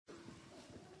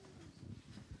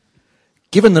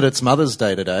Given that it's Mother's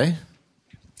Day today,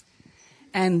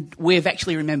 And we've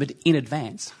actually remembered in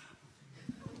advance.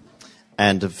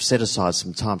 And have set aside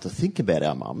some time to think about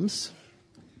our mums.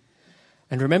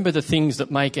 And remember the things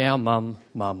that make our mum,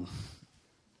 mum.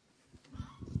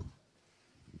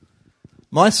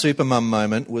 my super mum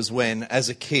moment was when, as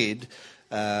a kid,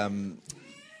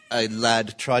 a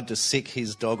lad tried to sick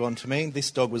his dog onto me.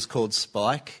 This dog was called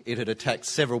Spike. It had attacked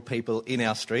several people in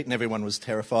our street and everyone was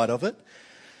terrified of it.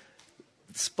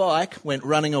 Spike went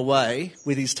running away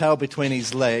with his tail between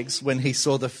his legs when he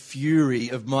saw the fury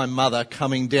of my mother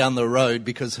coming down the road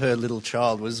because her little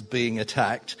child was being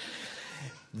attacked.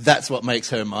 That's what makes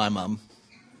her my mum.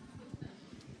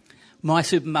 My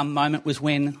super mum moment was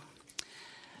when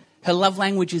her love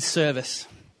language is service.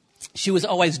 She was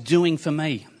always doing for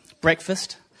me.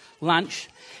 Breakfast, lunch,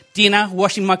 dinner,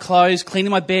 washing my clothes,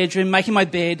 cleaning my bedroom, making my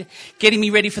bed, getting me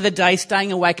ready for the day,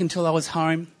 staying awake until I was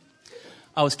home.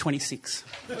 I was 26.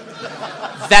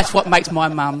 That's what makes my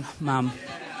mum, mum.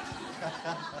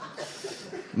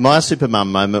 My super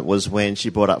mum moment was when she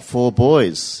brought up 4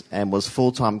 boys and was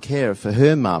full-time carer for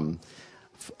her mum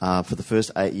for the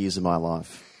first 8 years of my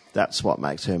life. That's what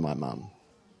makes her my mum.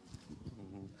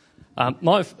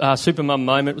 My super mum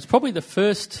moment was probably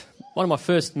one of my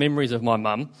first memories of my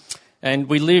mum, and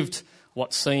we lived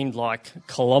what seemed like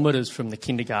kilometres from the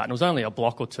kindergarten. It was only a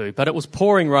block or two, but it was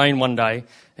pouring rain one day,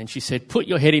 and she said, "Put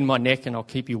your head in my neck and I'll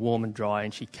keep you warm and dry,"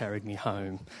 and she carried me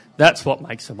home. That's what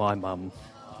makes her my mum.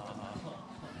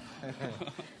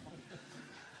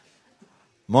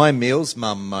 My meals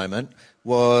mum moment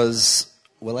was,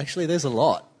 well, actually, there's a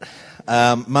lot.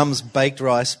 Mum's baked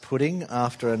rice pudding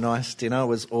after a nice dinner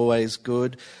was always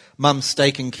good. Mum's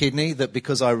steak and kidney, that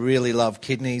because I really love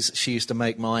kidneys, she used to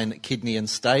make mine kidney and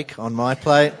steak on my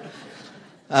plate.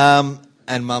 And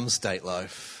Mum's date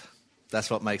loaf.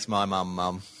 That's what makes my mum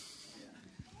mum.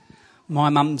 My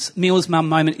mum's meals mum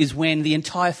moment is when the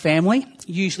entire family,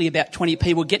 usually about 20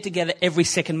 people, get together every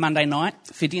second Monday night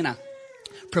for dinner,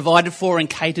 provided for and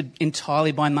catered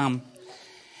entirely by mum.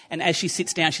 And as she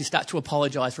sits down, she starts to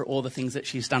apologise for all the things that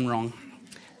she's done wrong.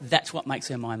 That's what makes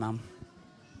her my mum.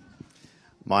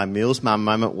 My meals mum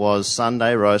moment was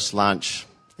Sunday roast lunch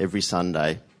every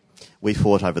Sunday. We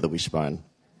fought over the wishbone.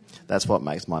 That's what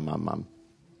makes my mum mum.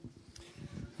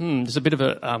 There's a bit of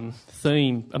a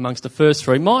theme amongst the first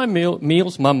three. My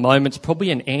meals mum moment's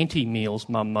probably an anti-meals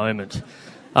mum moment.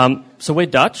 So we're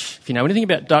Dutch. If you know anything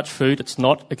about Dutch food, it's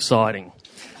not exciting.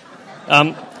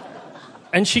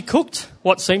 And she cooked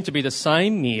what seemed to be the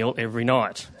same meal every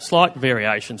night. Slight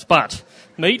variations, but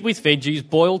meat with veggies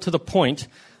boiled to the point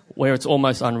where it's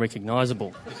almost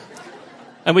unrecognisable.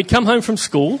 And we'd come home from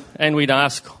school and we'd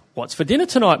ask, "What's for dinner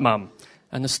tonight, Mum?"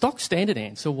 And the stock standard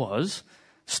answer was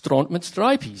stront met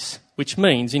strijpies, which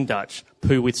means in Dutch,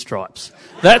 poo with stripes.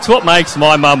 That's what makes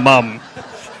my mum mum.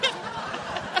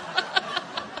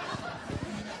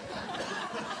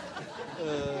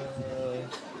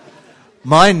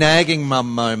 My nagging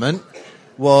mum moment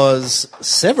was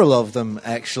several of them,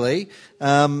 actually.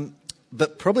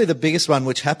 But probably the biggest one,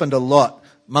 which happened a lot,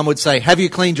 Mum would say, "Have you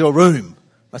cleaned your room?"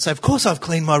 I'd say, "Of course I've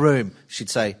cleaned my room." She'd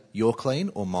say, "Your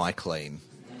clean or my clean?"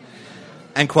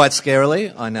 And quite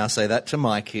scarily, I now say that to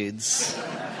my kids.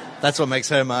 That's what makes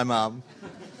her my mum.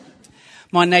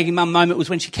 My nagging mum moment was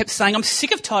when she kept saying, "I'm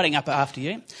sick of tidying up after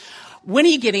you. When are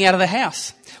you getting out of the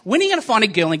house? When are you going to find a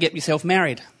girl and get yourself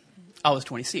married?" I was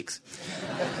 26.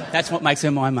 That's what makes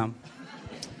her my mum.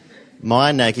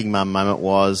 My nagging mum moment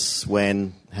was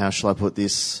when, how shall I put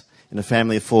this, in a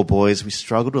family of 4 boys, we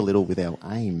struggled a little with our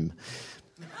aim.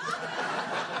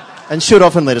 And she would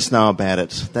often let us know about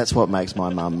it. That's what makes my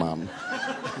mum mum.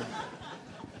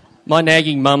 My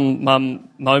nagging mum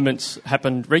moments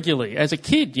happened regularly. As a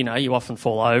kid, you often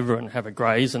fall over and have a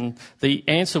graze, and the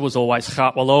answer was always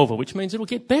gaat wel over, which means it'll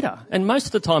get better. And most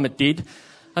of the time it did,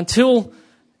 until,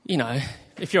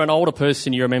 if you're an older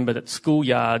person, you remember that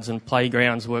schoolyards and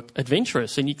playgrounds were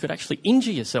adventurous and you could actually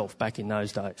injure yourself back in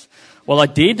those days. Well, I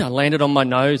did. I landed on my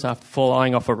nose after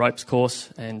flying off a ropes course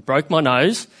and broke my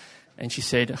nose, and she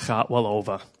said, "Gaat wel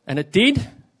over." And it did.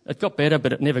 It got better,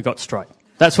 but it never got straight.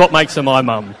 That's what makes her my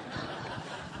mum.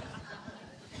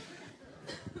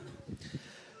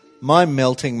 My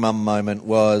melting mum moment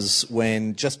was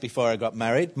when, just before I got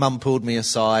married, Mum pulled me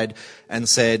aside and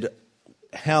said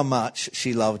how much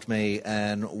she loved me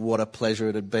and what a pleasure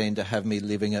it had been to have me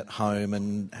living at home,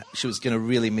 and she was going to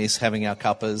really miss having our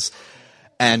cuppers,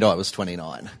 and I was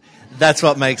 29. That's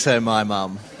what makes her my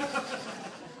mum.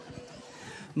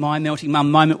 My melting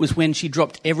mum moment was when she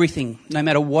dropped everything, no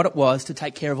matter what it was, to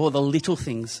take care of all the little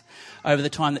things over the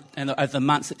time and over the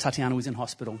months that Tatiana was in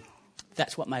hospital.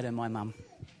 That's what made her my mum.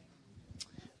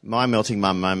 My melting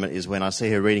mum moment is when I see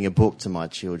her reading a book to my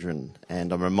children,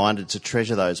 and I'm reminded to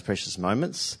treasure those precious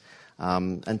moments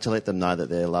and to let them know that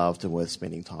they're loved and worth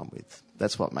spending time with.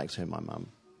 That's what makes her my mum.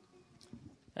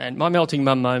 And my melting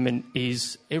mum moment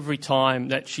is every time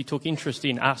that she took interest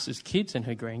in us as kids and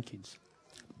her grandkids.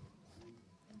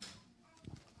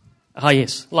 Ah,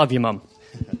 yes, love you, mum.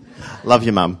 Love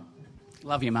you, mum.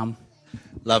 Love you, Mum.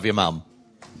 Love your mum.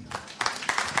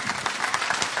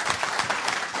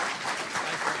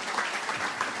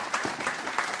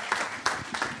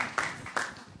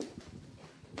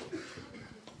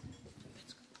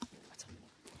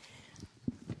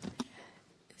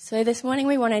 So this morning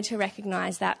we wanted to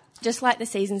recognise that just like the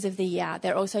seasons of the year,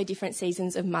 there are also different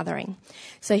seasons of mothering.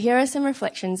 So here are some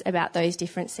reflections about those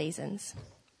different seasons.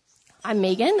 I'm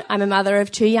Megan. I'm a mother of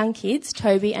 2 young kids,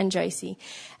 Toby and Josie,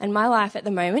 and my life at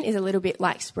the moment is a little bit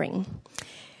like spring.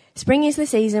 Spring is the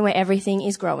season where everything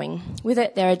is growing. With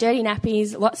it, there are dirty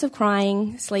nappies, lots of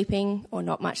crying, sleeping, or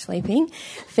not much sleeping,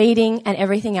 feeding, and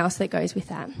everything else that goes with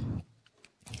that.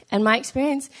 And my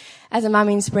experience as a mum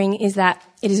in spring is that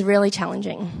it is really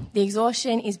challenging. The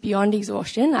exhaustion is beyond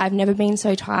exhaustion. I've never been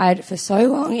so tired for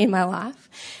so long in my life.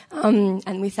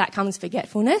 And with that comes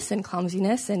forgetfulness and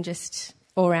clumsiness and just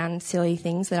all-round silly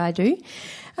things that I do.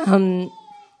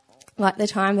 Like the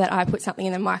time that I put something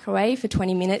in the microwave for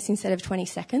 20 minutes instead of 20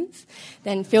 seconds,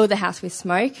 then filled the house with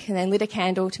smoke and then lit a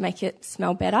candle to make it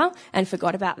smell better and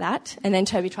forgot about that. And then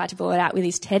Toby tried to blow it out with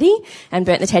his teddy and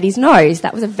burnt the teddy's nose.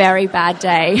 That was a very bad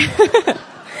day.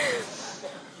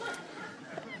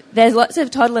 There's lots of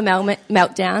toddler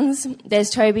meltdowns. There's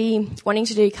Toby wanting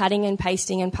to do cutting and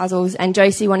pasting and puzzles, and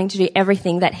Josie wanting to do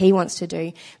everything that he wants to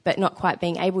do, but not quite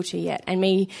being able to yet. And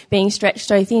me being stretched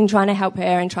so thin, trying to help her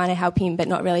and trying to help him, but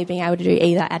not really being able to do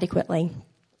either adequately.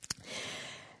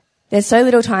 There's so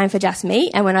little time for just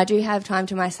me, and when I do have time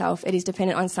to myself, it is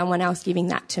dependent on someone else giving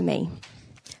that to me.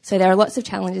 So there are lots of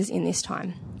challenges in this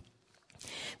time.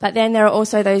 But then there are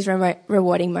also those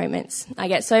rewarding moments. I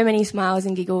get so many smiles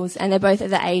and giggles, and they're both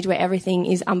at the age where everything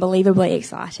is unbelievably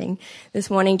exciting. This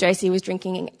morning, Josie was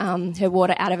drinking her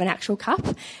water out of an actual cup,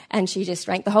 and she just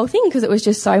drank the whole thing because it was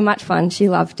just so much fun. She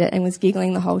loved it and was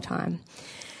giggling the whole time.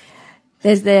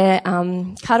 There's the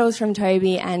cuddles from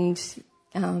Toby and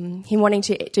him wanting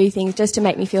to do things just to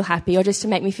make me feel happy or just to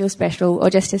make me feel special or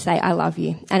just to say I love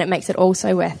you, and it makes it all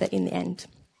so worth it in the end.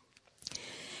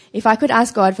 If I could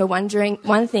ask God for one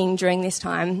thing during this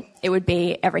time, it would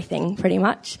be everything, pretty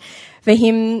much. For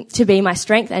him to be my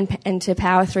strength and to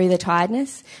power through the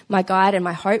tiredness, my guide and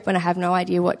my hope when I have no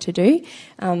idea what to do.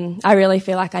 I really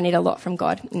feel like I need a lot from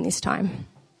God in this time.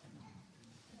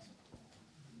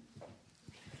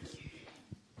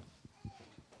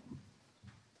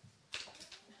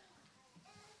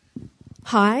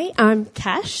 Hi, I'm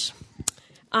Cash.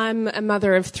 I'm a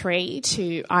mother of 3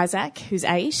 to Isaac, who's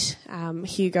 8,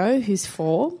 Hugo, who's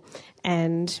 4,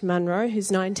 and Munro,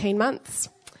 who's 19 months.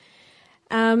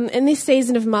 And this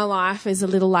season of my life is a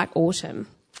little like autumn.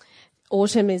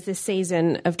 Autumn is the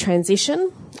season of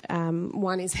transition.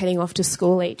 One is heading off to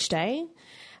school each day.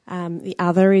 The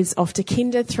other is off to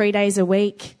kinder 3 days a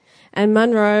week. And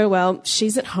Munro, well,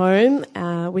 she's at home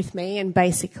with me and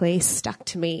basically stuck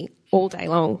to me all day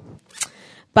long.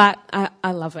 But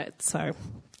I love it, so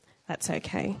that's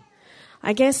okay.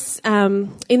 I guess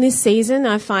in this season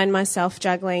I find myself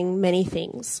juggling many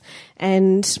things,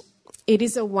 and it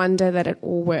is a wonder that it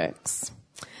all works.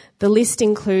 The list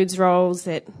includes roles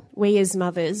that we as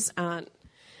mothers aren't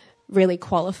really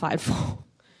qualified for.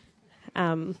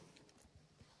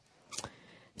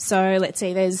 So let's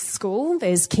see, there's school,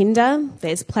 there's kinder,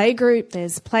 there's playgroup,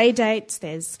 there's play dates,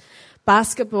 there's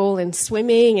basketball and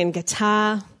swimming and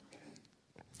guitar.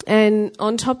 And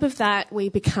on top of that, we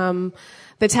become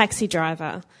the taxi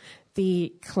driver,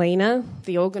 the cleaner,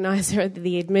 the organiser,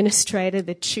 the administrator,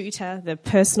 the tutor, the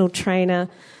personal trainer,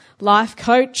 life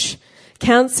coach,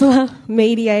 counsellor,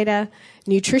 mediator,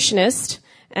 nutritionist,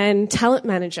 and talent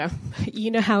manager.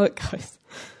 You know how it goes.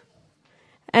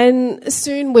 And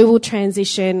soon we will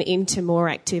transition into more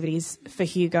activities for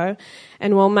Hugo.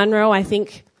 And while Munro, I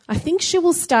think she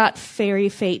will start fairy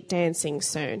feet dancing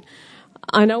soon.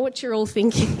 I know what you're all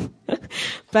thinking,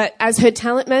 but as her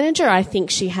talent manager, I think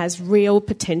she has real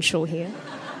potential here.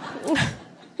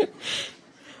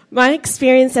 My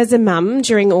experience as a mum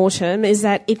during autumn is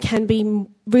that it can be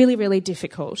really, really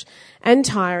difficult and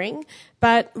tiring,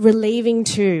 but relieving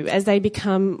too, as they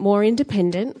become more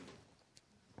independent.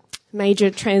 Major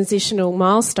transitional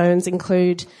milestones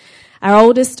include our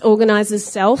oldest organises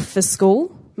self for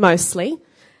school, mostly,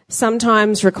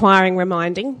 sometimes requiring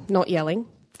reminding, not yelling.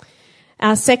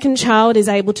 Our second child is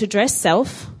able to dress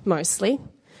self, mostly,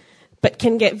 but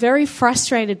can get very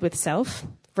frustrated with self,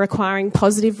 requiring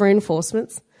positive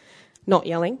reinforcements, not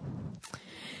yelling,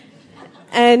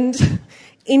 and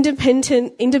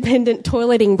independent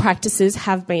toileting practices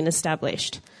have been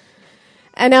established.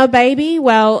 And our baby,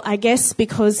 well, I guess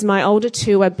because my older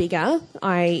two are bigger,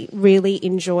 I really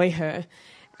enjoy her.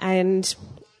 And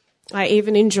I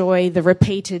even enjoy the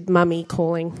repeated mummy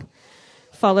calling,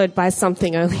 followed by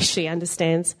something only she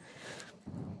understands.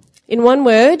 In one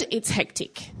word, it's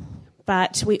hectic.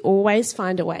 But we always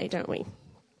find a way, don't we?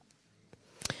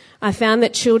 I found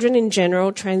that children in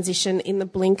general transition in the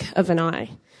blink of an eye.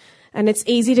 And it's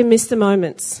easy to miss the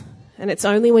moments. And it's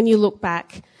only when you look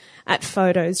back at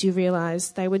photos you realise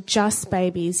they were just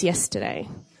babies yesterday.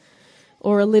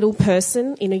 Or a little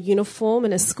person in a uniform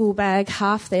and a school bag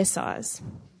half their size.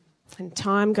 And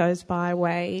time goes by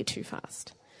way too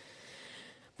fast.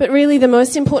 But really the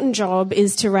most important job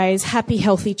is to raise happy,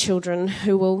 healthy children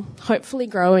who will hopefully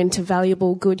grow into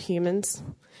valuable, good humans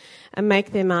and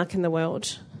make their mark in the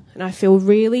world. And I feel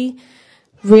really,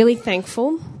 really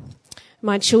thankful.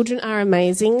 My children are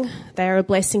amazing. They are a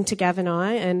blessing to Gav and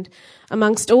I. And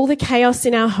amongst all the chaos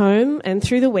in our home and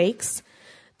through the weeks,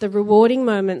 the rewarding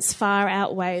moments far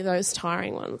outweigh those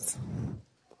tiring ones.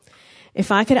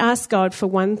 If I could ask God for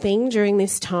one thing during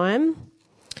this time,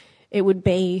 it would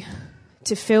be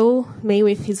to fill me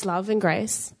with his love and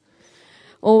grace,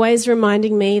 always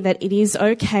reminding me that it is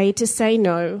okay to say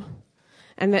no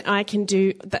and that I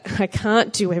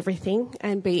can't do everything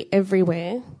and be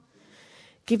everywhere.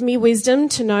 Give me wisdom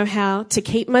to know how to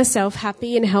keep myself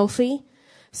happy and healthy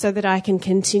so that I can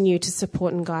continue to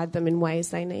support and guide them in ways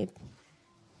they need.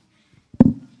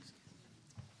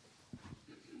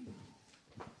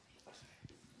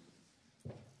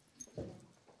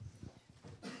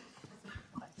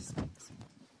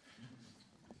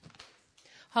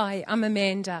 Hi, I'm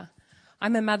Amanda.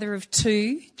 I'm a mother of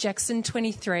two, Jackson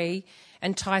 23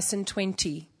 and Tyson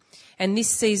 20. And this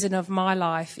season of my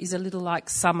life is a little like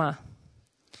summer.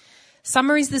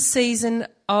 Summer is the season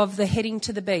of the heading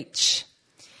to the beach.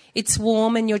 It's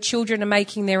warm and your children are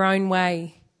making their own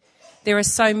way. There are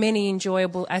so many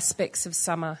enjoyable aspects of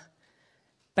summer.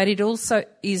 But it also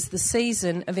is the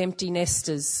season of empty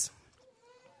nesters.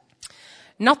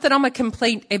 Not that I'm a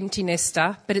complete empty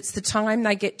nester, but it's the time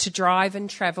they get to drive and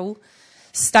travel,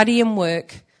 study and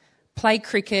work, play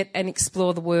cricket and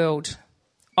explore the world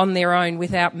on their own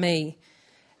without me.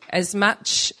 As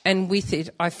much and with it,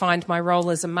 I find my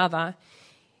role as a mother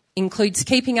includes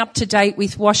keeping up to date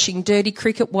with washing dirty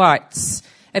cricket whites,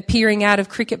 appearing out of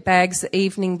cricket bags the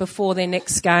evening before their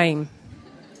next game.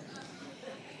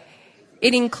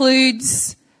 It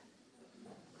includes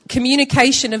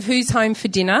communication of who's home for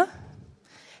dinner,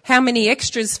 how many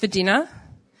extras for dinner,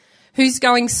 who's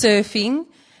going surfing,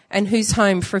 and who's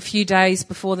home for a few days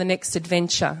before the next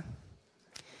adventure.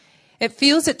 It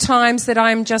feels at times that I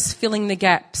am just filling the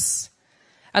gaps,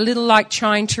 a little like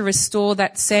trying to restore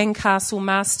that sandcastle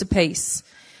masterpiece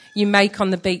you make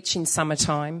on the beach in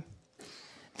summertime,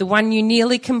 the one you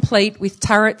nearly complete with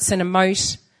turrets and a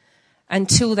moat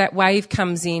until that wave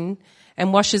comes in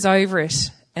and washes over it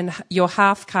and your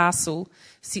half castle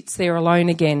sits there alone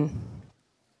again.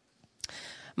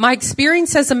 My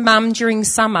experience as a mum during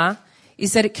summer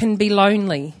is that it can be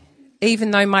lonely,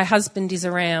 even though my husband is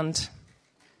around.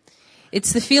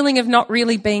 It's the feeling of not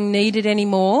really being needed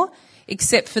anymore,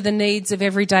 except for the needs of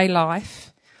everyday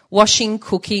life, washing,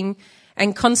 cooking,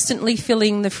 and constantly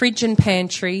filling the fridge and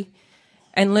pantry,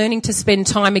 and learning to spend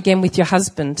time again with your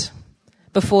husband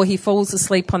before he falls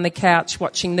asleep on the couch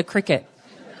watching the cricket.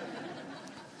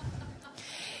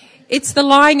 It's the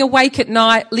lying awake at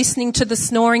night listening to the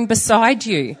snoring beside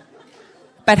you,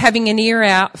 but having an ear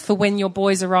out for when your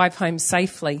boys arrive home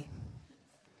safely.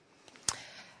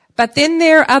 But then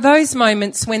there are those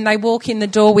moments when they walk in the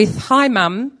door with, "Hi,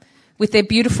 Mum," with their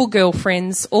beautiful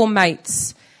girlfriends or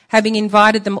mates, having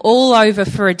invited them all over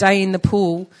for a day in the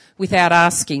pool without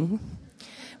asking,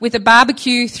 with a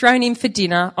barbecue thrown in for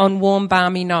dinner on warm,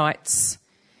 balmy nights,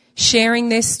 sharing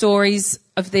their stories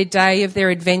of their day, of their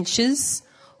adventures,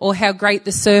 or how great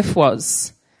the surf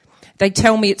was. They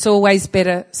tell me it's always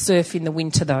better surf in the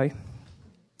winter though.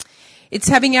 It's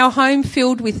having our home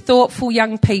filled with thoughtful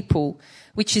young people,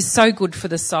 which is so good for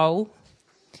the soul.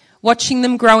 Watching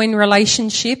them grow in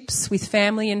relationships with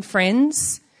family and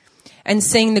friends, and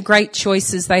seeing the great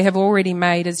choices they have already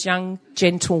made as young,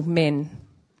 gentle men.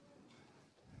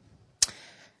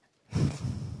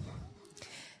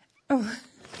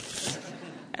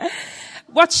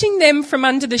 Watching them from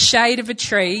under the shade of a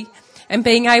tree and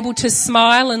being able to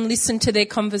smile and listen to their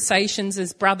conversations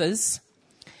as brothers,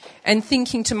 and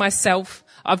thinking to myself,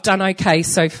 I've done okay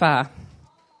so far.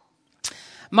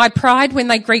 My pride when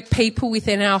they greet people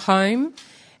within our home,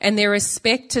 and their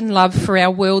respect and love for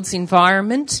our world's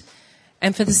environment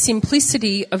and for the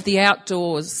simplicity of the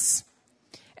outdoors,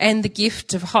 and the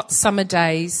gift of hot summer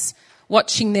days,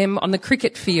 watching them on the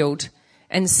cricket field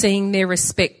and seeing their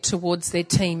respect towards their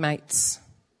teammates.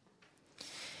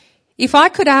 If I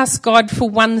could ask God for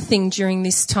one thing during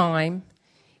this time,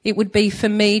 it would be for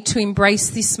me to embrace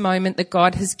this moment that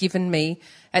God has given me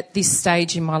at this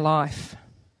stage in my life,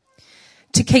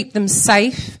 to keep them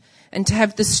safe and to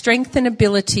have the strength and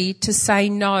ability to say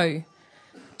no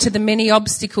to the many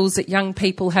obstacles that young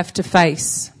people have to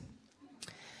face.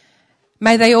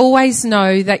 May they always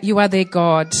know that you are their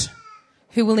God,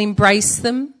 who will embrace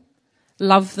them,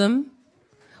 love them,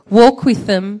 walk with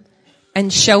them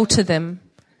and shelter them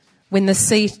when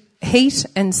the heat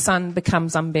and sun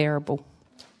becomes unbearable.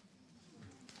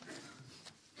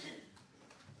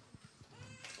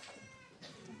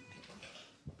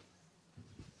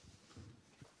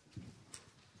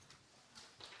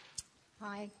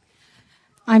 Hi,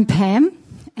 I'm Pam,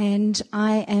 and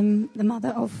I am the mother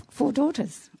of 4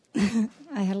 daughters.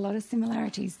 I had a lot of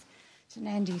similarities to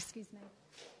Nandi, excuse me.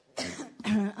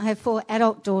 I have 4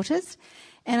 adult daughters,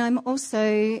 and I'm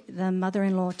also the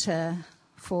mother-in-law to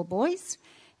 4 boys,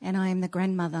 and I am the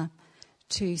grandmother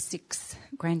to 6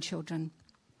 grandchildren.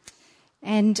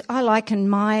 And I liken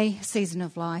my season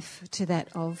of life to that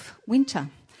of winter,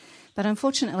 but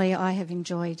unfortunately I have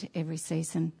enjoyed every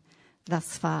season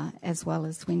thus far, as well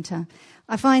as winter.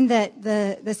 I find that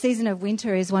the season of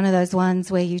winter is one of those ones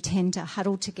where you tend to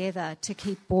huddle together to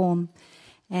keep warm.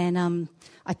 And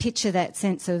I picture that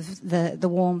sense of the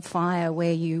warm fire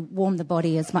where you warm the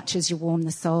body as much as you warm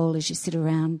the soul as you sit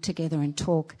around together and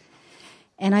talk.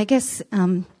 And I guess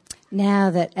now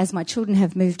that as my children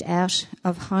have moved out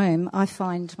of home, I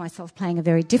find myself playing a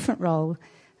very different role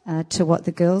to what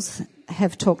the girls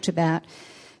have talked about.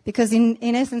 Because in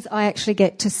essence, I actually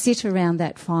get to sit around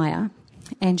that fire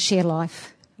and share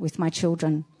life with my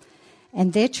children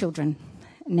and their children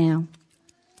now.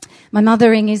 My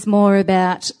mothering is more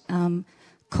about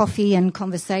coffee and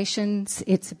conversations.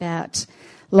 It's about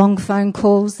long phone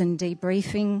calls and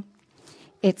debriefing.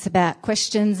 It's about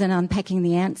questions and unpacking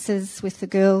the answers with the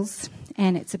girls.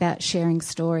 And it's about sharing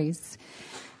stories.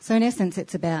 So in essence,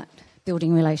 it's about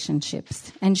building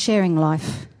relationships and sharing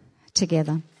life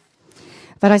together.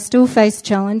 But I still face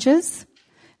challenges.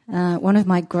 One of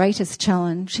my greatest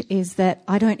challenge is that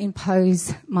I don't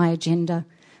impose my agenda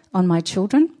on my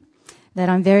children, that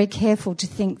I'm very careful to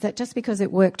think that just because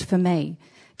it worked for me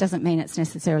doesn't mean it's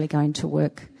necessarily going to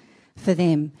work for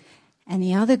them. And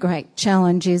the other great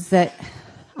challenge is that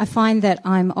I find that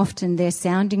I'm often their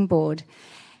sounding board.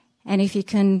 And if you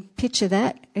can picture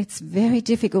that, it's very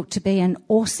difficult to be an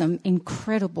awesome,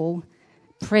 incredible,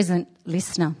 present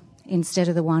listener instead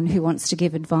of the one who wants to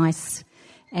give advice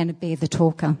and be the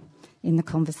talker in the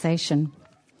conversation.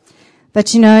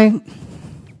 But you know,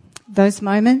 those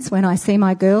moments when I see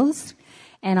my girls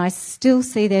and I still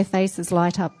see their faces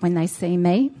light up when they see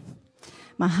me,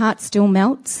 my heart still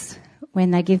melts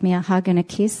when they give me a hug and a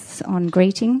kiss on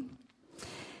greeting.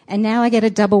 And now I get a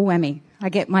double whammy. I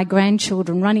get my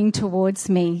grandchildren running towards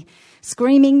me,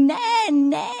 screaming, "Nan,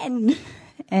 Nan,"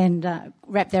 and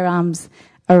wrap their arms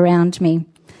around me.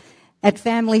 At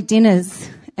family dinners,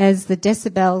 as the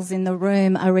decibels in the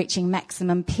room are reaching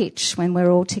maximum pitch when we're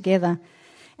all together,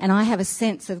 and I have a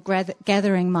sense of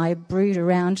gathering my brood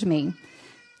around me,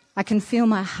 I can feel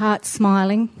my heart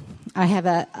smiling. I have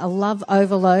a love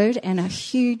overload and a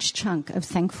huge chunk of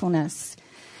thankfulness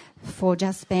for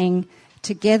just being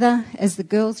together as the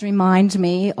girls remind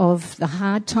me of the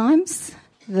hard times,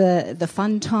 the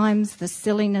fun times, the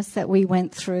silliness that we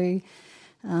went through,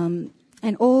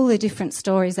 and all the different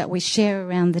stories that we share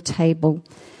around the table.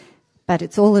 But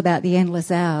it's all about the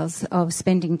endless hours of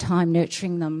spending time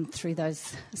nurturing them through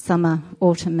those summer,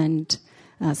 autumn and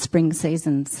spring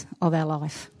seasons of our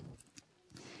life.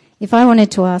 If I wanted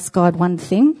to ask God one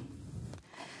thing,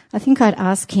 I think I'd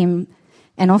ask him,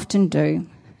 and often do,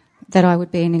 that I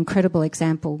would be an incredible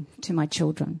example to my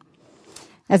children.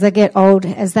 As they get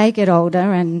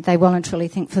older and they well and truly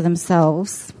think for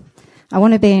themselves, I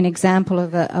want to be an example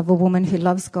of a woman who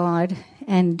loves God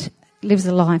and lives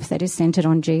a life that is centred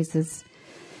on Jesus.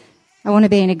 I want to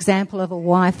be an example of a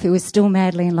wife who is still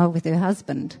madly in love with her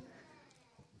husband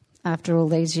after all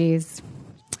these years.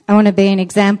 I want to be an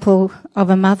example of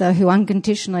a mother who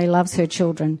unconditionally loves her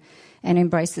children and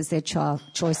embraces their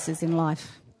choices in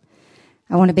life.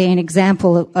 I want to be an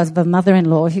example of a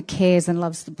mother-in-law who cares and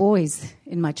loves the boys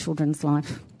in my children's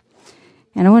life.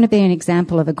 And I want to be an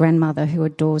example of a grandmother who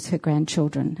adores her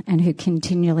grandchildren and who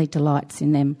continually delights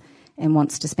in them and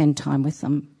wants to spend time with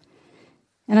them.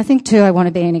 And I think too I want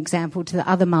to be an example to the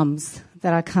other mums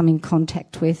that I come in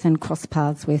contact with and cross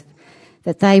paths with,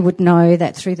 that they would know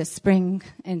that through the spring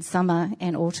and summer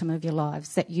and autumn of your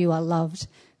lives that you are loved,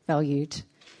 valued,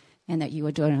 and that you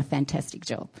are doing a fantastic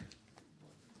job.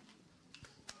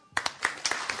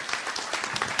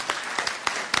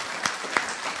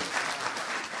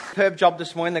 Superb job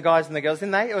this morning, the guys and the girls,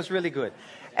 didn't they? It was really good.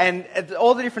 And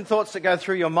all the different thoughts that go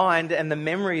through your mind and the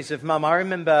memories of Mum. I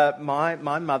remember my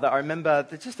mother. I remember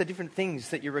just the different things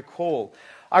that you recall.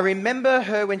 I remember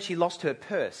her when she lost her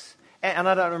purse. And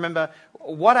I don't remember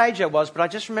what age I was, but I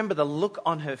just remember the look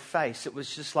on her face. It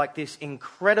was just like this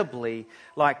incredibly,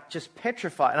 like, just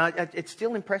petrified. And it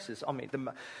still impresses on me.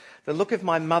 The look of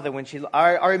my mother when she...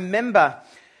 I remember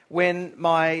when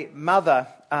my mother...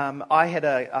 I had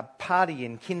a party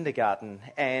in kindergarten,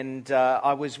 and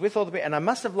I was with all the... And I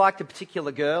must have liked a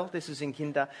particular girl. This was in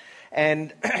kinder.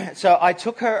 And so I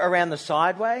took her around the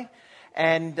sideway,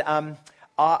 and...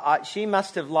 she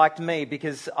must have liked me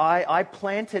because I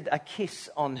planted a kiss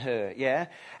on her, yeah?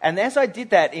 And as I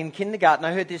did that in kindergarten,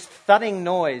 I heard this thudding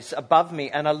noise above me,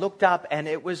 and I looked up, and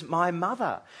it was my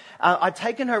mother. I'd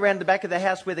taken her around the back of the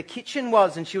house where the kitchen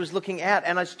was, and she was looking out,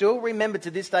 and I still remember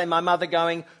to this day my mother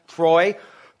going, "Troy,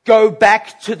 go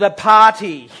back to the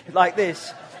party," like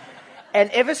this. And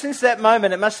ever since that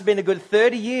moment, it must have been a good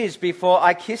 30 years before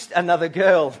I kissed another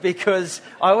girl, because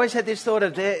I always had this thought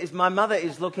of, my mother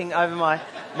is looking over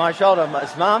my shoulder.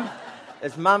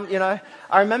 It's mum, you know.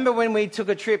 I remember when we took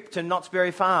a trip to Knott's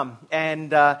Berry Farm,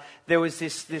 and there was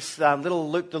this little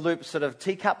loop-the-loop sort of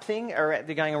teacup thing.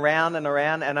 They're going around and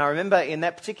around, and I remember in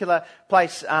that particular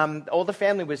place, all the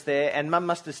family was there, and Mum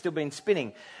must have still been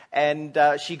spinning. And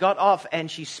she got off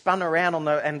and she spun around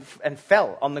and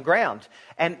fell on the ground.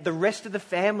 And the rest of the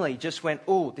family just went,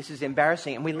 "Oh, this is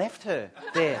embarrassing." And we left her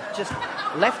there, just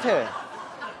left her.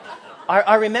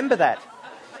 I remember that.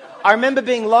 I remember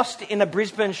being lost in a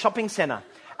Brisbane shopping centre.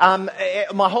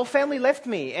 My whole family left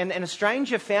me, and a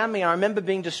stranger found me. I remember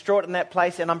being distraught in that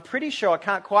place, and I'm pretty sure, I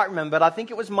can't quite remember, but I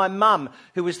think it was my mum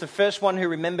who was the first one who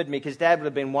remembered me, because Dad would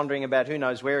have been wandering about who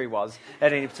knows where he was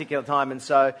at any particular time. And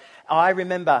so I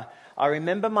remember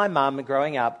my mum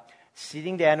growing up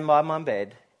sitting down by my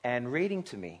bed and reading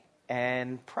to me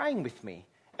and praying with me.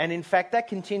 And in fact, that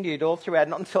continued all throughout,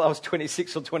 not until I was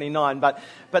 26 or 29, but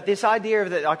this idea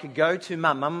of that I could go to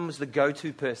Mum. Mum was the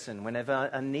go-to person whenever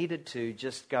I needed to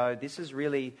just go, this is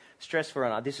really stressful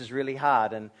and this is really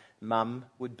hard, and Mum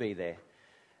would be there.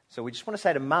 So we just want to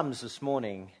say to mums this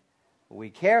morning,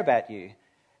 we care about you.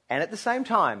 And at the same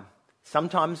time,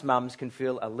 sometimes mums can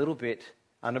feel a little bit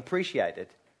unappreciated.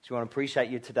 So we want to appreciate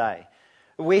you today.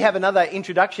 We have another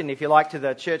introduction, if you like, to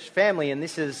the church family, and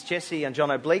this is Jesse and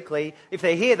John Obliquely. If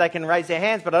they're here, they can raise their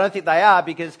hands, but I don't think they are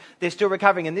because they're still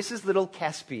recovering. And this is little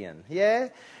Caspian, yeah?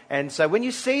 And so when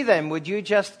you see them, would you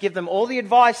just give them all the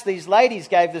advice these ladies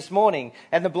gave this morning,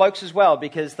 and the blokes as well,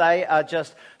 because they are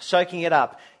just soaking it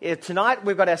up. Tonight,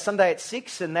 we've got our Sunday at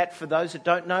 6, and that, for those that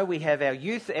don't know, we have our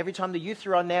youth. Every time the youth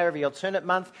are on now, every alternate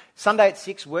month, Sunday at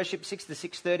 6, worship 6 to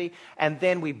 6:30, and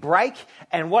then we break.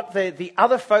 And what the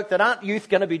other folk that aren't youth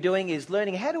going to be doing is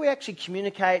learning how do we actually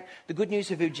communicate the good news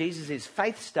of who Jesus is,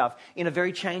 faith stuff, in a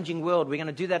very changing world. We're going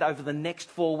to do that over the next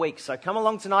 4 weeks. So come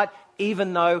along tonight,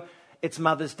 even though it's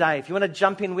Mother's Day. If you want to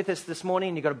jump in with us this morning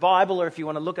and you've got a Bible, or if you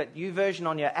want to look at YouVersion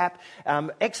on your app,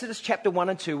 Exodus chapter 1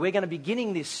 and 2, we're going to be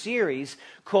beginning this series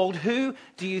called Who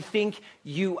Do You Think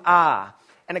You Are?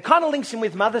 And it kind of links in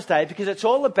with Mother's Day because it's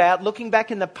all about looking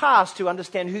back in the past to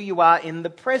understand who you are in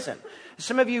the present.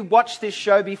 Some of you watched this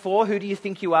show before, Who Do You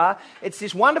Think You Are? It's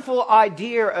this wonderful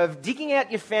idea of digging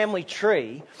out your family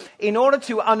tree in order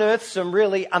to unearth some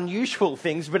really unusual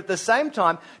things, but at the same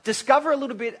time, discover a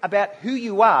little bit about who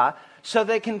you are so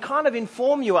they can kind of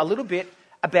inform you a little bit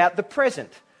about the present.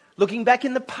 Looking back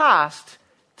in the past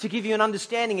to give you an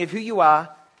understanding of who you are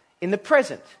in the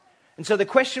present. And so the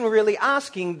question we're really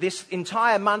asking this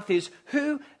entire month is,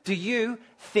 who do you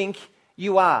think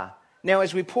you are? Now,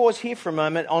 as we pause here for a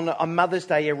moment on Mother's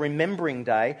Day, a remembering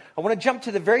day, I want to jump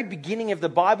to the very beginning of the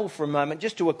Bible for a moment,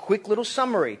 just do a quick little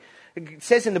summary. It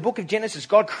says in the book of Genesis,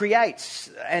 God creates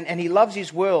and he loves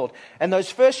his world. And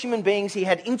those first human beings he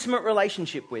had intimate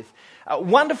relationship with. A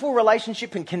wonderful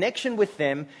relationship and connection with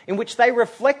them in which they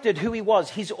reflected who he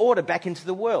was, his order back into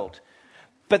the world.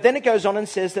 But then it goes on and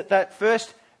says that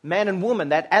first man and woman,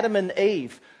 that Adam and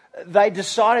Eve, they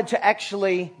decided to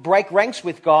actually break ranks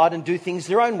with God and do things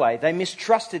their own way. They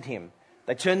mistrusted him.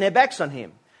 They turned their backs on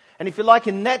him. And if you like,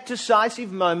 in that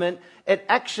decisive moment, it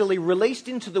actually released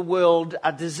into the world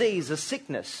a disease, a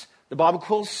sickness, the Bible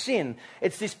calls sin.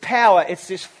 It's this power, it's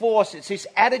this force, it's this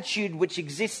attitude which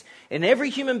exists in every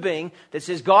human being that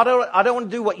says, God, I don't want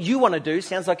to do what you want to do.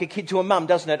 Sounds like a kid to a mum,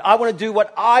 doesn't it? I want to do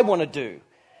what I want to do.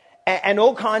 And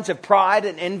all kinds of pride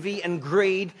and envy and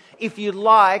greed, if you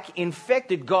like,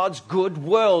 infected God's good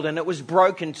world, and it was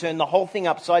broken, turned the whole thing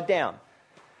upside down.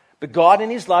 But God in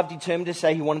his love determined to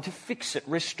say he wanted to fix it,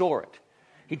 restore it.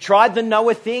 He tried the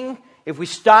Noah thing. If we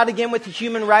start again with the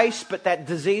human race, but that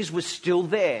disease was still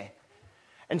there.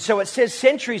 And so it says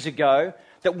centuries ago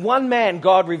that one man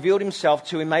God revealed himself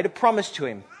to and made a promise to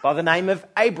him by the name of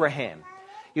Abraham.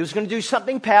 He was going to do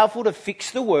something powerful to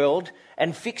fix the world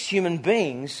and fix human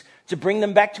beings, to bring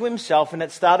them back to himself, and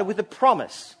it started with a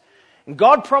promise. And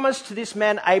God promised to this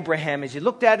man Abraham, as he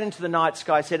looked out into the night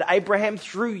sky, said, Abraham,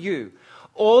 through you,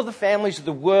 all the families of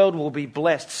the world will be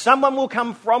blessed. Someone will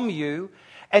come from you,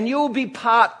 and you will be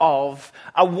part of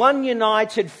a one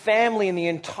united family in the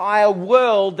entire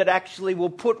world that actually will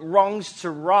put wrongs to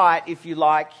right, if you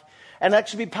like, and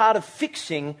actually be part of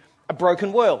fixing a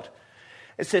broken world.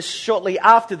 It says shortly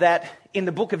after that in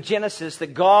the book of Genesis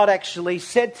that God actually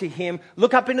said to him,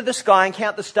 look up into the sky and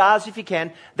count the stars if you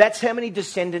can. That's how many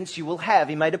descendants you will have.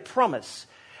 He made a promise.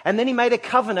 And then he made a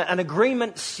covenant, an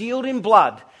agreement sealed in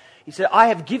blood. He said, I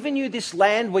have given you this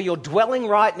land where you're dwelling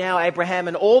right now, Abraham,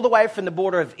 and all the way from the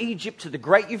border of Egypt to the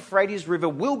great Euphrates River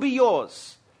will be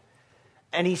yours.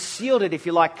 And he sealed it, if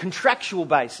you like, contractual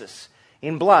basis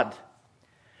in blood.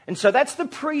 And so that's the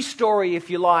pre-story, if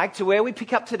you like, to where we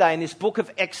pick up today in this book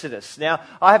of Exodus. Now,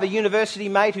 I have a university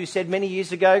mate who said many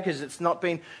years ago, because it's not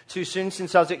been too soon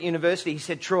since I was at university, he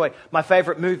said, Troy, my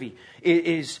favourite movie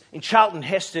is in Charlton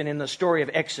Heston in the story of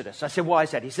Exodus. I said, why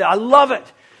is that? He said, I love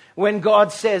it. When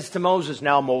God says to Moses,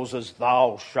 now Moses,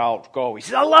 thou shalt go. He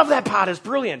says, I love that part, it's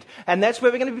brilliant. And that's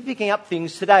where we're going to be picking up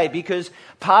things today, because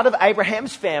part of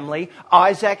Abraham's family,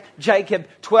 Isaac, Jacob,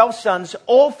 12 sons,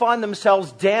 all find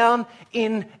themselves down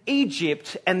in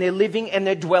Egypt, and they're living and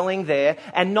they're dwelling there,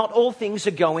 and not all things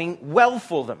are going well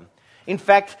for them. In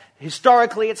fact,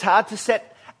 historically, it's hard to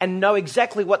set and know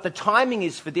exactly what the timing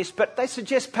is for this, but they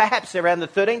suggest perhaps around the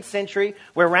 13th century,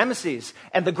 where Ramesses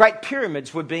and the Great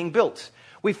Pyramids were being built.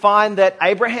 We find that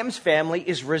Abraham's family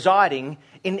is residing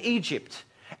in Egypt,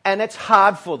 and it's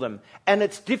hard for them, and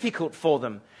it's difficult for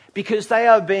them, because they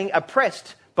are being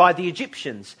oppressed by the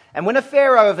Egyptians. And when a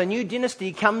pharaoh of a new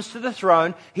dynasty comes to the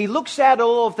throne, he looks at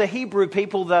all of the Hebrew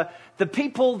people, the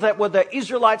people that were the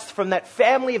Israelites from that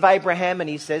family of Abraham, and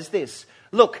he says this,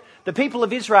 look, the people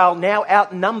of Israel now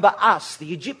outnumber us,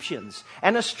 the Egyptians,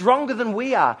 and are stronger than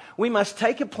we are. We must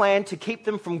take a plan to keep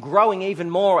them from growing even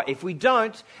more. If we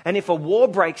don't, and if a war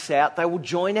breaks out, they will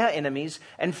join our enemies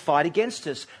and fight against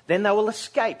us. Then they will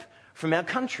escape from our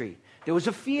country. There was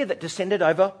a fear that descended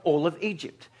over all of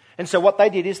Egypt. And so what they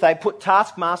did is they put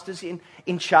taskmasters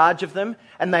in charge of them,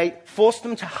 and they forced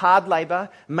them to hard labor,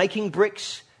 making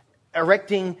bricks,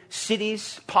 erecting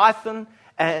cities, Pithom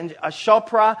and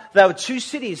Shopra. There were two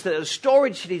cities, the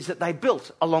storage cities that they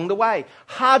built along the way.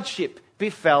 Hardship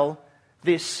befell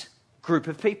this group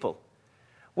of people.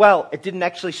 Well, it didn't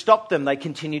actually stop them. They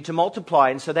continued to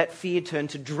multiply, and so that fear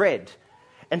turned to dread.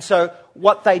 And so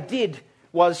what they did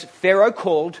was Pharaoh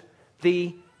called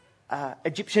the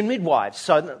Egyptian midwives,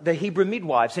 so the Hebrew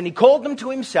midwives, and he called them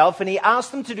to himself, and he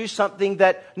asked them to do something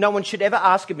that no one should ever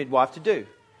ask a midwife to do.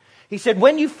 He said,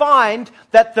 when you find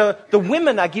that the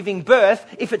women are giving birth,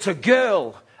 if it's a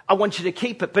girl, I want you to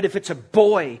keep it. But if it's a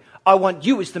boy, I want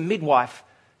you as the midwife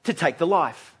to take the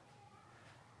life.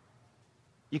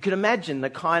 You can imagine the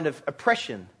kind of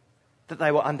oppression that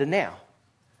they were under now.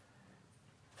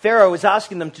 Pharaoh was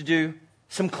asking them to do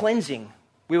some cleansing.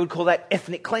 We would call that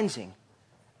ethnic cleansing,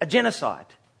 a genocide.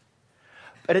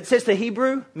 But it says the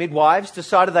Hebrew midwives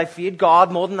decided they feared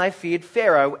God more than they feared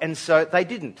Pharaoh, and so they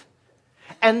didn't.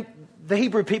 And the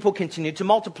Hebrew people continued to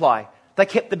multiply. They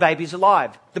kept the babies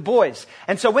alive, the boys.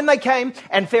 And so when they came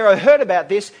and Pharaoh heard about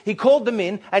this, he called them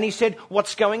in and he said,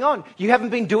 what's going on? You haven't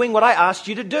been doing what I asked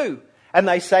you to do. And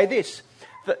they say this.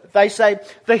 They say,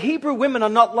 the Hebrew women are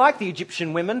not like the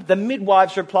Egyptian women. The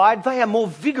midwives replied, they are more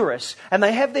vigorous and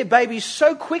they have their babies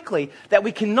so quickly that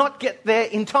we cannot get there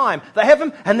in time. They have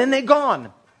them and then they're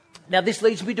gone. Now, this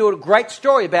leads me to a great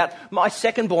story about my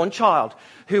second-born child,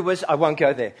 who was... I won't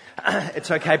go there. It's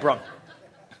okay, Bron.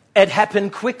 It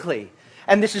happened quickly.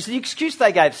 And this is the excuse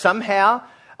they gave. Somehow,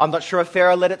 I'm not sure if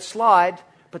Pharaoh let it slide,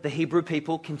 but the Hebrew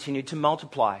people continued to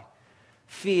multiply.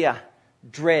 Fear,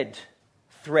 dread,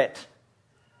 threat.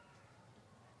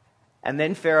 And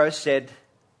then Pharaoh said,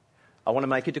 I want to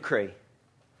make a decree.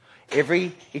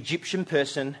 Every Egyptian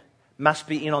person must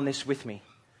be in on this with me.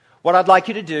 What I'd like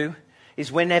you to do is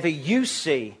whenever you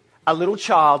see a little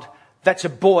child that's a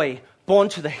boy born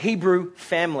to the Hebrew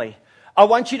family. I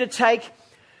want you to take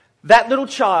that little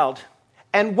child,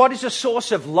 and what is a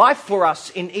source of life for us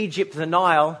in Egypt, the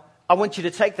Nile, I want you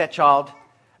to take that child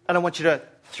and I want you to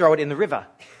throw it in the river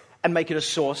and make it a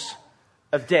source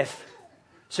of death.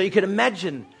 So you can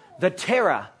imagine the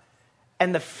terror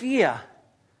and the fear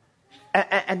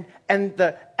and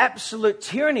the absolute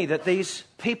tyranny that these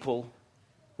people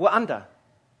were under.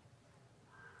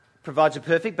 Provides a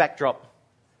perfect backdrop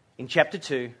in chapter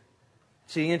 2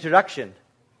 to the introduction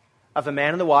of a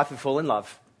man and a wife who fall in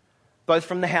love, both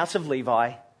from the house of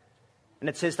Levi, and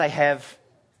it says they have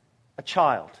a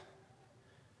child.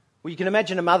 Well, you can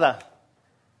imagine a mother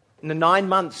in the 9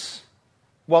 months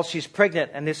while she's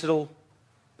pregnant and this little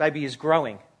baby is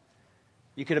growing.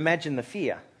 You could imagine the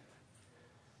fear.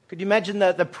 Could you imagine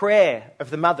the prayer of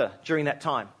the mother during that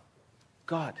time?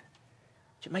 God,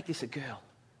 would you make this a girl?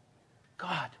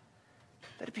 God,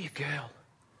 let it be a girl.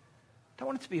 I don't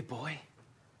want it to be a boy.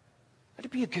 Let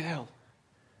it be a girl.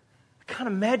 I can't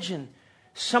imagine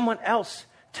someone else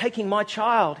taking my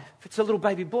child, if it's a little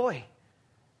baby boy,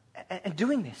 and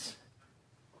doing this.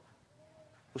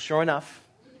 Well, sure enough,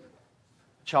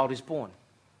 a child is born.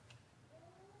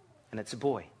 And it's a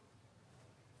boy.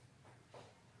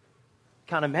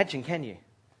 Can't imagine, can you?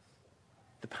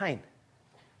 The pain,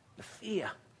 the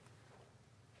fear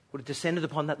would have descended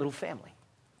upon that little family.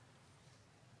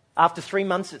 After 3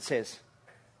 months, it says,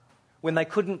 when they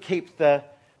couldn't keep the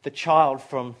child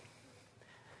from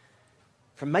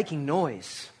making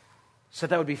noise so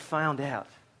they would be found out,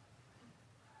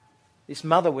 this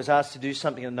mother was asked to do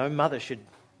something that no mother should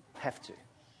have to.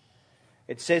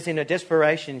 It says in her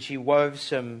desperation, she wove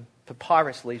some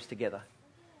papyrus leaves together.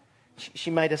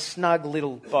 She made a snug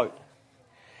little boat.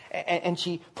 And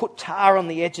she put tar on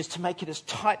the edges to make it as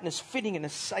tight and as fitting and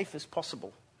as safe as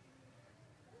possible.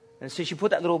 And so she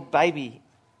put that little baby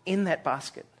in that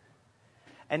basket.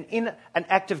 And in an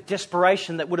act of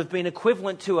desperation that would have been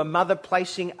equivalent to a mother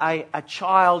placing a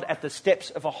child at the steps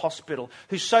of a hospital,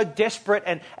 who's so desperate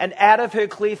and out of her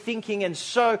clear thinking and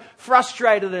so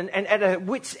frustrated and at her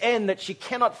wit's end that she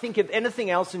cannot think of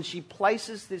anything else, and she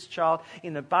places this child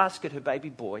in a basket, her baby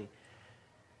boy,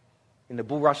 in the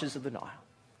bulrushes of the Nile,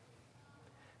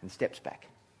 and steps back.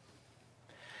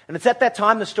 And it's at that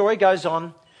time, the story goes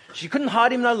on, she couldn't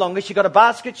hide him no longer. She got a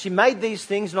basket, she made these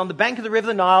things, and on the bank of the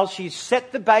river Nile, she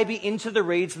set the baby into the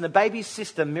reeds, and the baby's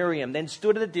sister, Miriam, then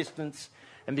stood at a distance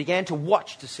and began to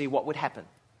watch to see what would happen.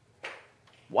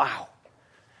 Wow.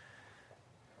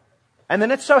 And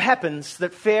then it so happens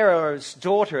that Pharaoh's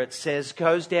daughter, it says,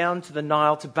 goes down to the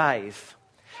Nile to bathe.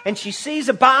 And she sees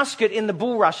a basket in the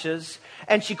bulrushes,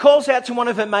 and she calls out to one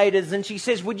of her maidens and she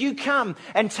says, would you come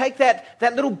and take that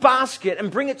little basket and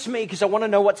bring it to me because I want to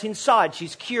know what's inside.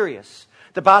 She's curious.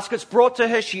 The basket's brought to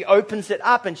her, she opens it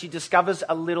up and she discovers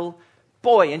a little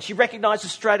boy, and she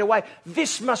recognizes straight away,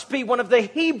 this must be one of the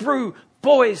Hebrew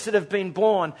boys that have been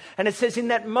born. And it says in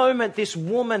that moment, this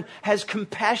woman has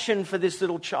compassion for this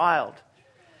little child.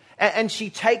 And she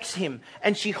takes him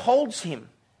and she holds him.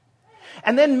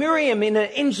 And then Miriam, in an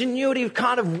ingenuity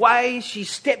kind of way, she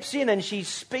steps in and she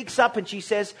speaks up and she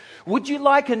says, would you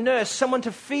like a nurse, someone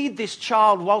to feed this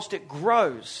child whilst it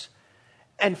grows?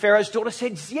 And Pharaoh's daughter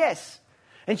says yes.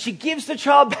 And she gives the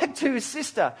child back to his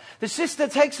sister. The sister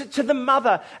takes it to the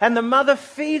mother, and the mother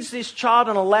feeds this child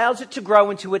and allows it to grow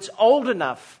until it's old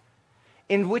enough,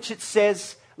 in which it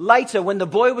says, later, when the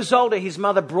boy was older, his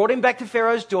mother brought him back to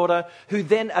Pharaoh's daughter, who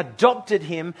then adopted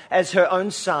him as her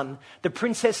own son. The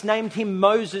princess named him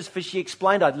Moses, for she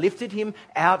explained, I'd lifted him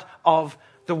out of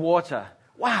the water.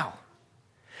 Wow.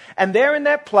 And there in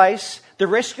that place, the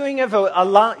rescuing of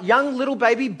a young little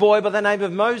baby boy by the name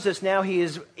of Moses, now he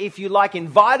is, if you like,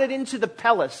 invited into the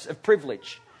palace of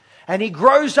privilege. And he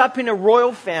grows up in a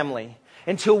royal family.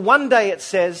 Until one day, it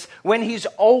says, when he's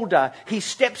older, he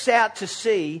steps out to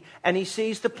sea and he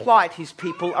sees the plight his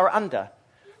people are under.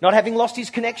 Not having lost his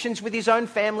connections with his own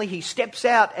family, he steps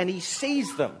out and he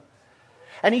sees them.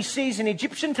 And he sees an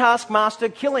Egyptian taskmaster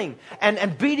killing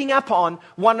and beating up on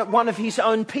one of his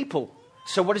own people.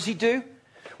 So what does he do?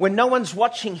 When no one's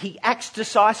watching, he acts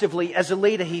decisively as a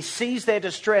leader. He sees their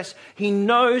distress, he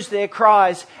knows their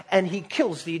cries, and he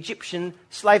kills the Egyptian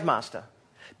slave master.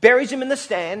 Buries him in the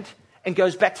sand and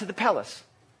goes back to the palace.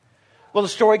 Well, the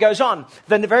story goes on.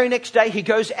 Then the very next day he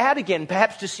goes out again,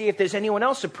 perhaps to see if there's anyone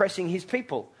else oppressing his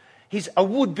people. He's a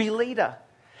would-be leader.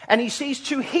 And he sees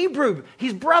two Hebrew,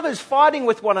 his brothers, fighting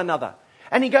with one another.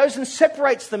 And he goes and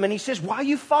separates them and he says, why are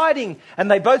you fighting? And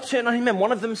they both turn on him, and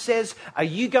one of them says, are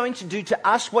you going to do to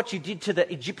us what you did to the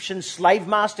Egyptian slave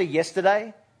master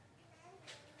yesterday?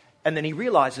 And then he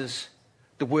realizes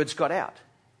the words got out.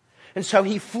 And so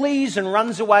he flees and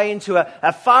runs away into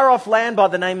a far-off land by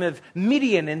the name of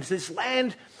Midian. And it's this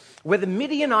land where the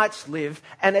Midianites live,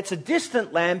 and it's a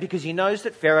distant land because he knows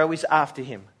that Pharaoh is after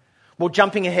him. Well,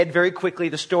 jumping ahead very quickly,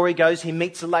 the story goes, he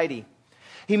meets a lady.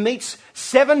 He meets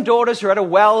 7 daughters who are at a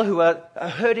well who are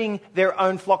herding their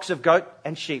own flocks of goat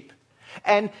and sheep.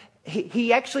 And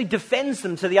he actually defends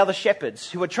them to the other shepherds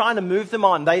who are trying to move them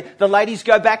on. The ladies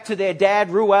go back to their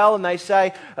dad, Ruel, and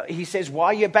he says, why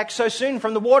are you back so soon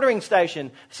from the watering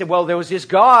station? He said, well, there was this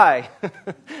guy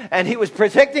and he was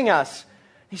protecting us.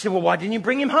 He said, well, why didn't you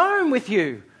bring him home with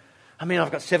you? I mean,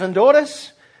 I've got 7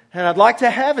 daughters and I'd like to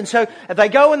have. And so they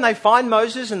go and they find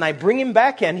Moses and they bring him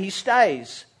back, and he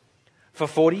stays for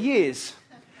 40 years.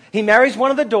 He marries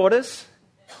one of the daughters,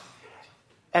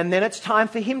 and then it's time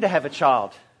for him to have a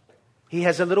child. He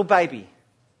has a little baby,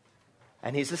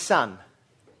 and he's a son.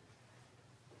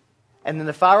 And in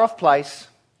the far-off place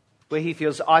where he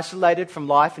feels isolated from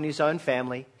life and his own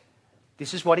family,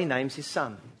 this is what he names his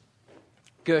son,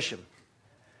 Gershom.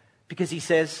 Because he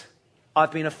says,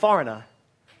 I've been a foreigner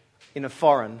in a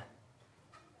foreign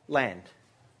land.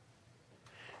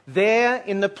 There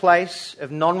in the place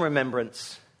of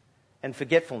non-remembrance and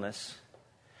forgetfulness,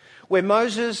 where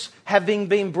Moses, having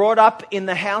been brought up in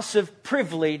the house of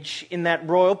privilege in that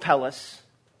royal palace,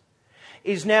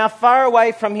 is now far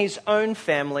away from his own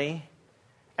family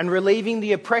and relieving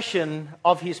the oppression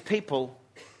of his people.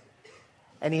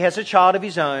 And he has a child of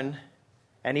his own,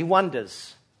 and he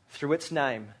wonders through its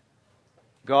name,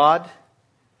 God,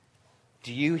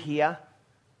 do you hear?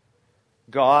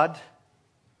 God,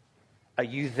 are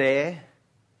you there?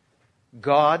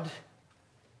 God,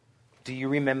 do you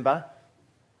remember?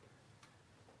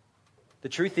 The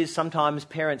truth is, sometimes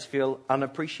parents feel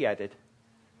unappreciated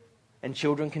and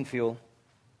children can feel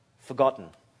forgotten.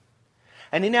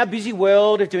 And in our busy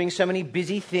world of doing so many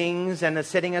busy things and of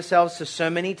setting ourselves to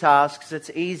so many tasks, it's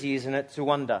easy, isn't it, to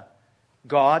wonder,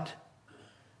 God,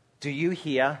 do you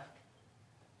hear?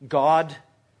 God,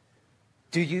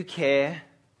 do you care?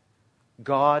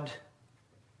 God,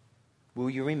 will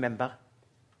you remember?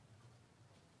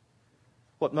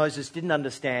 What Moses didn't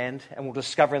understand, and we'll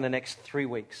discover in the next 3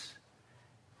 weeks,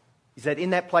 is that in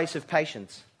that place of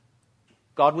patience,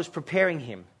 God was preparing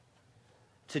him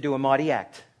to do a mighty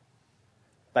act,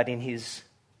 but in his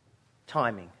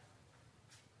timing.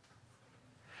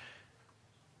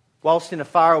 Whilst in a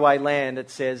faraway land,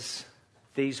 it says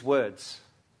these words.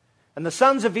 And the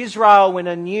sons of Israel, when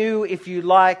a new, if you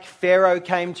like, Pharaoh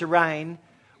came to reign,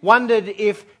 wondered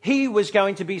if he was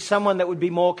going to be someone that would be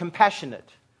more compassionate.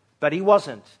 But he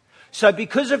wasn't. So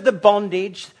because of the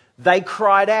bondage, they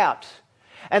cried out.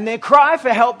 And their cry for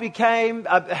help became,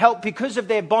 help because of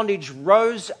their bondage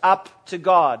rose up to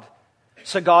God.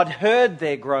 So God heard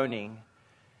their groaning.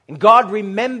 And God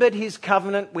remembered his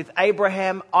covenant with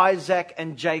Abraham, Isaac,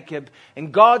 and Jacob.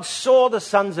 And God saw the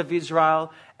sons of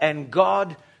Israel, and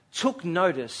God took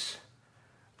notice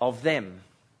of them.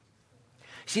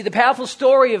 See, the powerful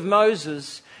story of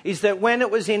Moses is that when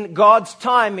it was in God's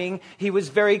timing, he was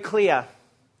very clear.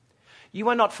 You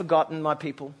are not forgotten, my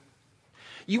people.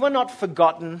 You are not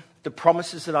forgotten the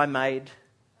promises that I made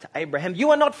to Abraham.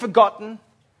 You are not forgotten.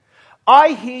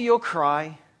 I hear your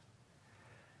cry.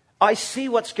 I see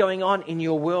what's going on in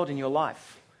your world, in your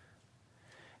life.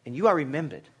 And you are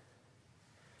remembered.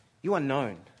 You are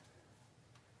known.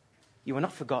 You are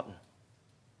not forgotten.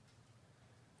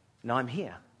 And I'm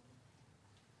here.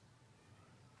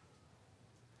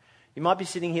 You might be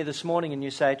sitting here this morning and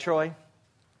you say, Troy,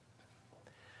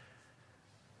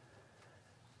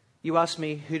 you ask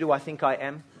me, who do I think I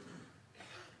am?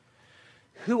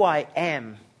 Who I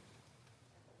am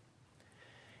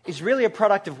is really a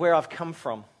product of where I've come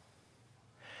from.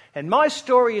 And my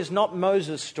story is not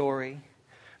Moses' story.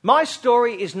 My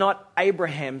story is not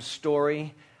Abraham's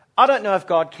story. I don't know if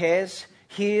God cares,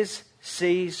 hears,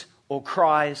 sees, or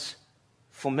cries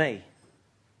for me.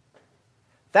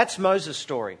 That's Moses'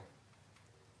 story.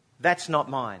 That's not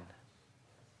mine.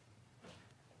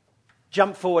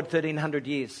 Jump forward 1,300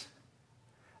 years.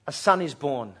 A son is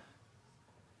born.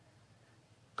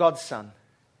 God's son.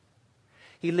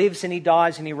 He lives and he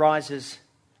dies and he rises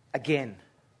again.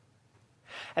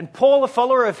 And Paul, a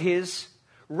follower of his,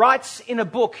 writes in a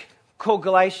book called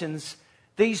Galatians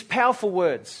these powerful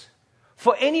words.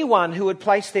 For anyone who would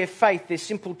place their faith, their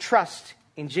simple trust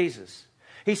in Jesus.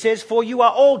 He says, for you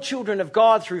are all children of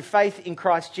God through faith in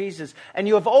Christ Jesus. And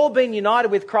you have all been united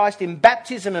with Christ in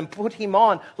baptism and put him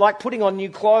on, like putting on new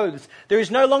clothes. There is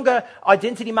no longer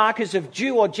identity markers of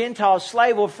Jew or Gentile,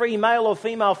 slave or free, male or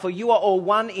female, for you are all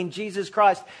one in Jesus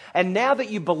Christ. And now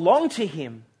that you belong to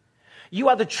him, you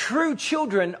are the true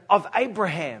children of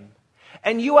Abraham.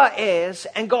 and you are heirs,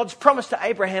 and God's promise to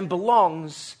Abraham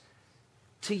belongs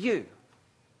to you.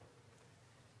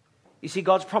 You see,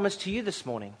 God's promise to you this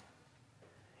morning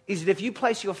is that if you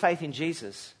place your faith in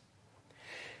Jesus,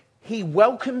 He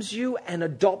welcomes you and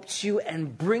adopts you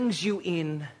and brings you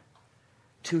in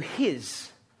to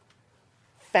His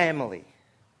family.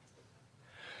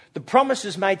 The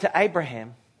promises made to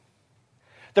Abraham,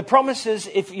 the promises,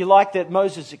 if you like, that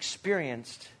Moses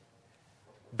experienced,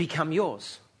 become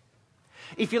yours.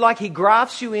 If you like, He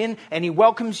grafts you in and He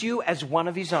welcomes you as one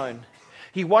of His own.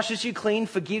 He washes you clean,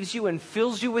 forgives you, and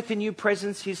fills you with a new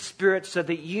presence, His Spirit, so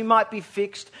that you might be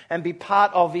fixed and be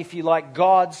part of, if you like,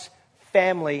 God's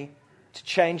family to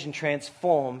change and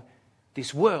transform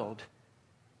this world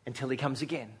until He comes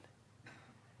again.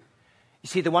 You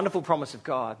see, the wonderful promise of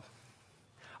God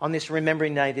on this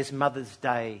Remembering Day, this Mother's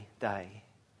Day,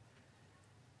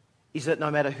 is that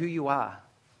no matter who you are,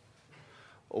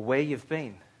 or where you've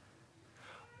been,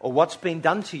 or what's been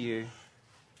done to you,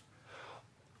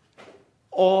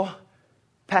 or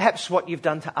perhaps what you've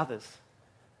done to others,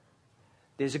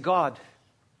 there's a God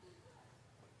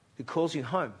who calls you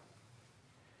home,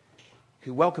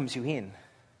 who welcomes you in.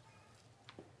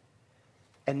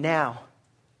 And now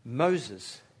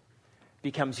Moses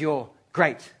becomes your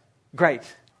great, great,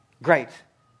 great,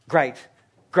 great,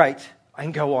 great,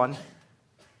 and go on,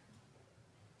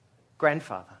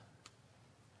 grandfather.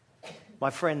 My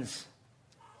friends,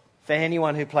 for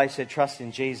anyone who places their trust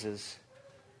in Jesus,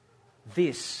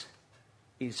 this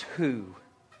is who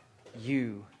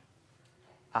you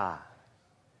are.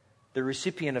 The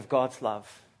recipient of God's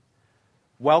love,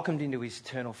 welcomed into His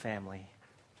eternal family,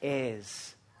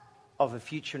 heirs of a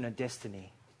future and a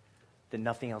destiny that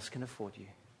nothing else can afford you.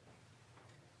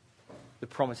 The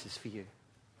promise is for you,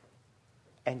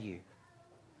 and you,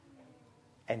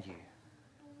 and you.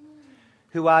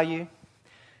 Who are you?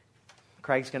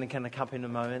 Craig's going to kind of come in a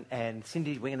moment, and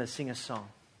Cindy, we're going to sing a song.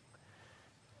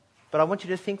 But I want you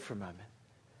to think for a moment.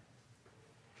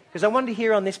 Because I want to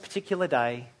hear on this particular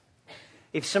day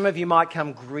if some of you might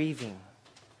come grieving.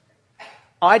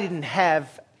 I didn't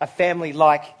have a family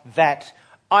like that.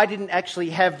 I didn't actually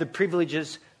have the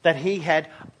privileges that he had.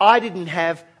 I didn't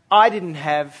have.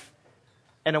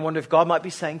 And I wonder if God might be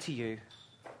saying to you,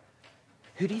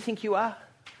 who do you think you are?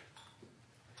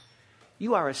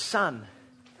 You are a son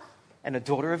and a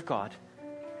daughter of God.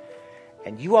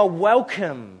 And you are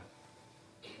welcome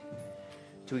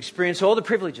to experience all the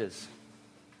privileges.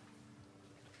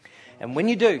 And when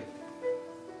you do,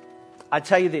 I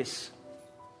tell you this,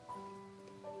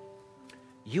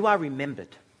 you are remembered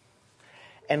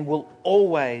and will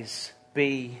always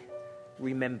be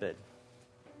remembered.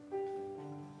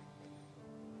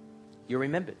 You're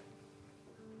remembered.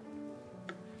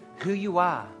 Who you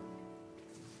are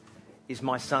is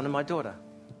my son and my daughter,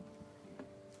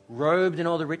 robed in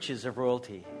all the riches of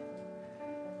royalty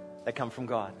that come from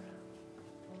God.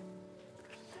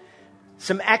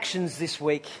 Some actions this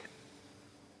week.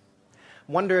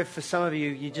 Wonder if for some of you,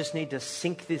 you just need to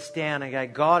sink this down and go,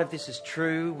 God, if this is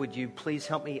true, would you please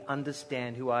help me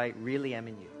understand who I really am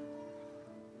in you?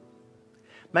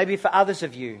 Maybe for others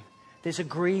of you, there's a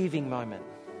grieving moment.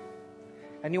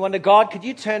 And you wonder, God, could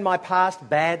you turn my past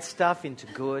bad stuff into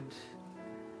good?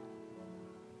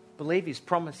 Believe His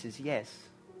promise is yes.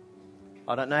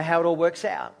 I don't know how it all works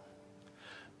out,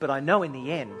 but I know in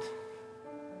the end,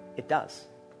 it does.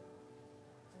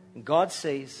 And God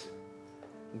sees,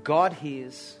 God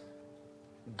hears,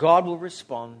 God will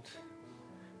respond,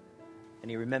 and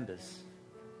He remembers.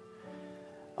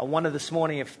 I wonder this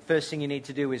morning if the first thing you need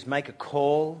to do is make a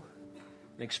call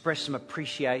and express some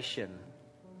appreciation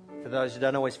for those who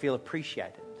don't always feel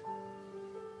appreciated.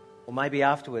 Or maybe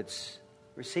afterwards,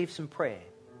 receive some prayer.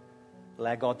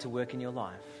 Allow God to work in your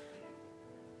life.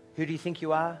 Who do you think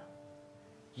you are?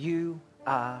 You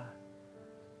are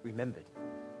remembered.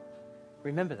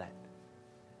 Remember that.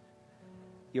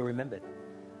 You're remembered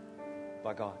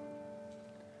by God.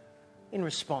 In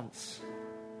response,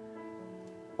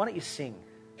 why don't you sing,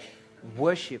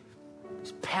 worship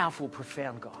this powerful,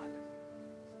 profound God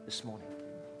this morning?